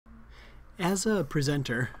As a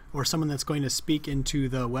presenter or someone that's going to speak into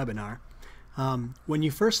the webinar, when you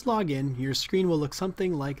first log in, your screen will look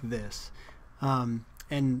something like this.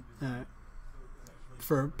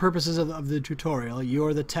 For purposes of the tutorial,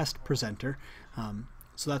 you're the test presenter,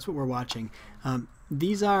 so that's what we're watching.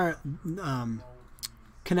 These are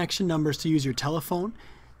connection numbers to use your telephone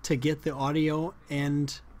to get the audio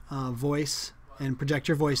and voice and project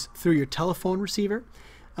your voice through your telephone receiver.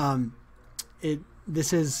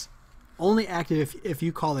 This is only active if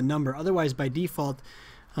you call the number. Otherwise, by default,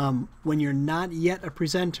 when you're not yet a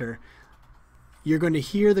presenter, you're going to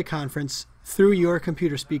hear the conference through your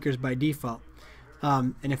computer speakers by default.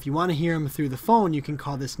 And if you want to hear them through the phone, you can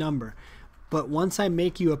call this number. But once I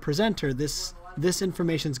make you a presenter, this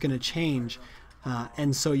information is going to change,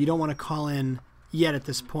 and so you don't want to call in yet at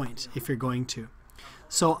this point if you're going to.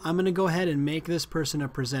 So I'm going to go ahead and make this person a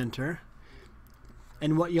presenter.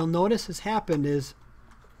 And what you'll notice has happened is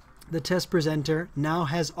the test presenter now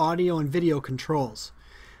has audio and video controls.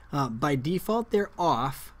 By default, they're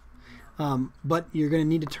off, but you're going to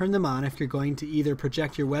need to turn them on if you're going to either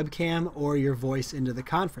project your webcam or your voice into the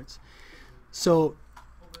conference. So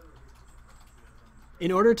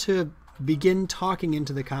in order to begin talking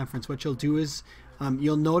into the conference, what you'll do is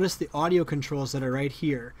you'll notice the audio controls that are right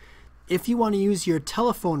here. If you want to use your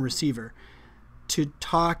telephone receiver to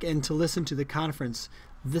talk and to listen to the conference,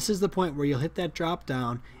 this is the point where you'll hit that drop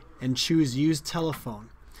down and choose Use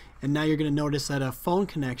Telephone. And now you're going to notice that a phone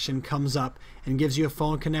connection comes up and gives you a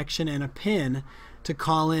phone connection and a PIN to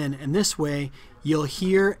call in. And this way you'll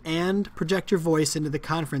hear and project your voice into the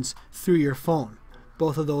conference through your phone.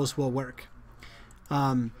 Both of those will work.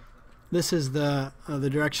 This is the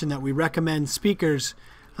direction that we recommend speakers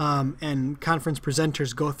and conference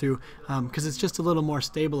presenters go through because it's just a little more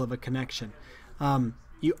stable of a connection.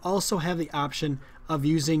 You also have the option of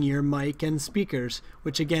using your mic and speakers,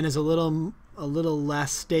 which again is a little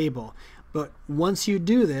less stable. But once you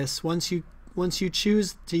do this, once you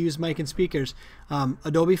choose to use mic and speakers,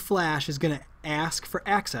 Adobe Flash is going to ask for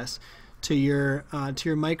access to your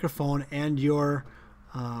microphone and your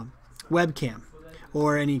webcam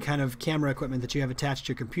or any kind of camera equipment that you have attached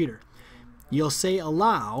to your computer. You'll say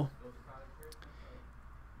allow,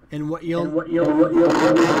 and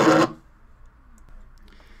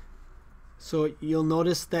so you'll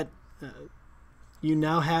notice that you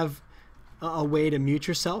now have a way to mute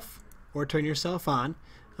yourself or turn yourself on.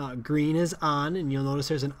 Green is on, and you'll notice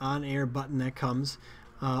there's an on-air button that comes,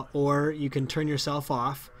 or you can turn yourself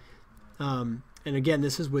off. And again,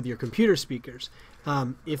 this is with your computer speakers.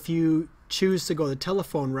 If you choose to go the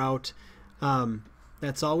telephone route,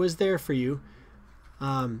 that's always there for you.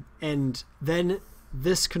 And then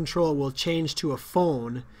this control will change to a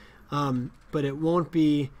phone, but it won't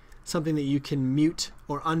be something that you can mute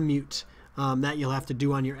or unmute. That you'll have to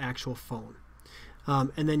do on your actual phone.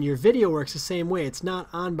 And then your video works the same way. It's not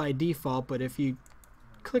on by default, but if you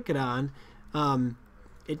click it on,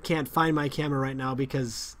 it can't find my camera right now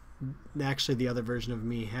because actually the other version of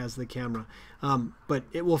me has the camera. But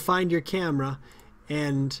it will find your camera,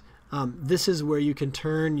 and this is where you can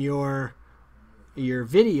turn your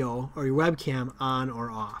video or your webcam on or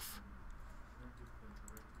off.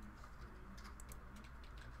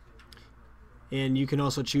 And you can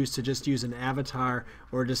also choose to just use an avatar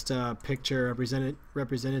or just a picture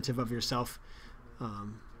representative of yourself.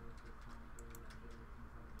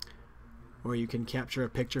 Or you can capture a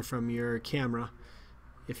picture from your camera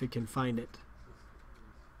if it can find it.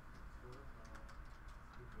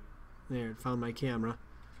 There, it found my camera.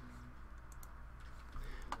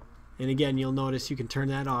 And again, you'll notice you can turn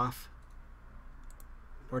that off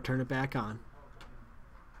or turn it back on.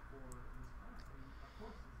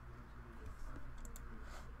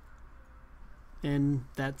 And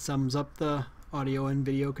that sums up the audio and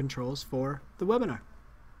video controls for the webinar.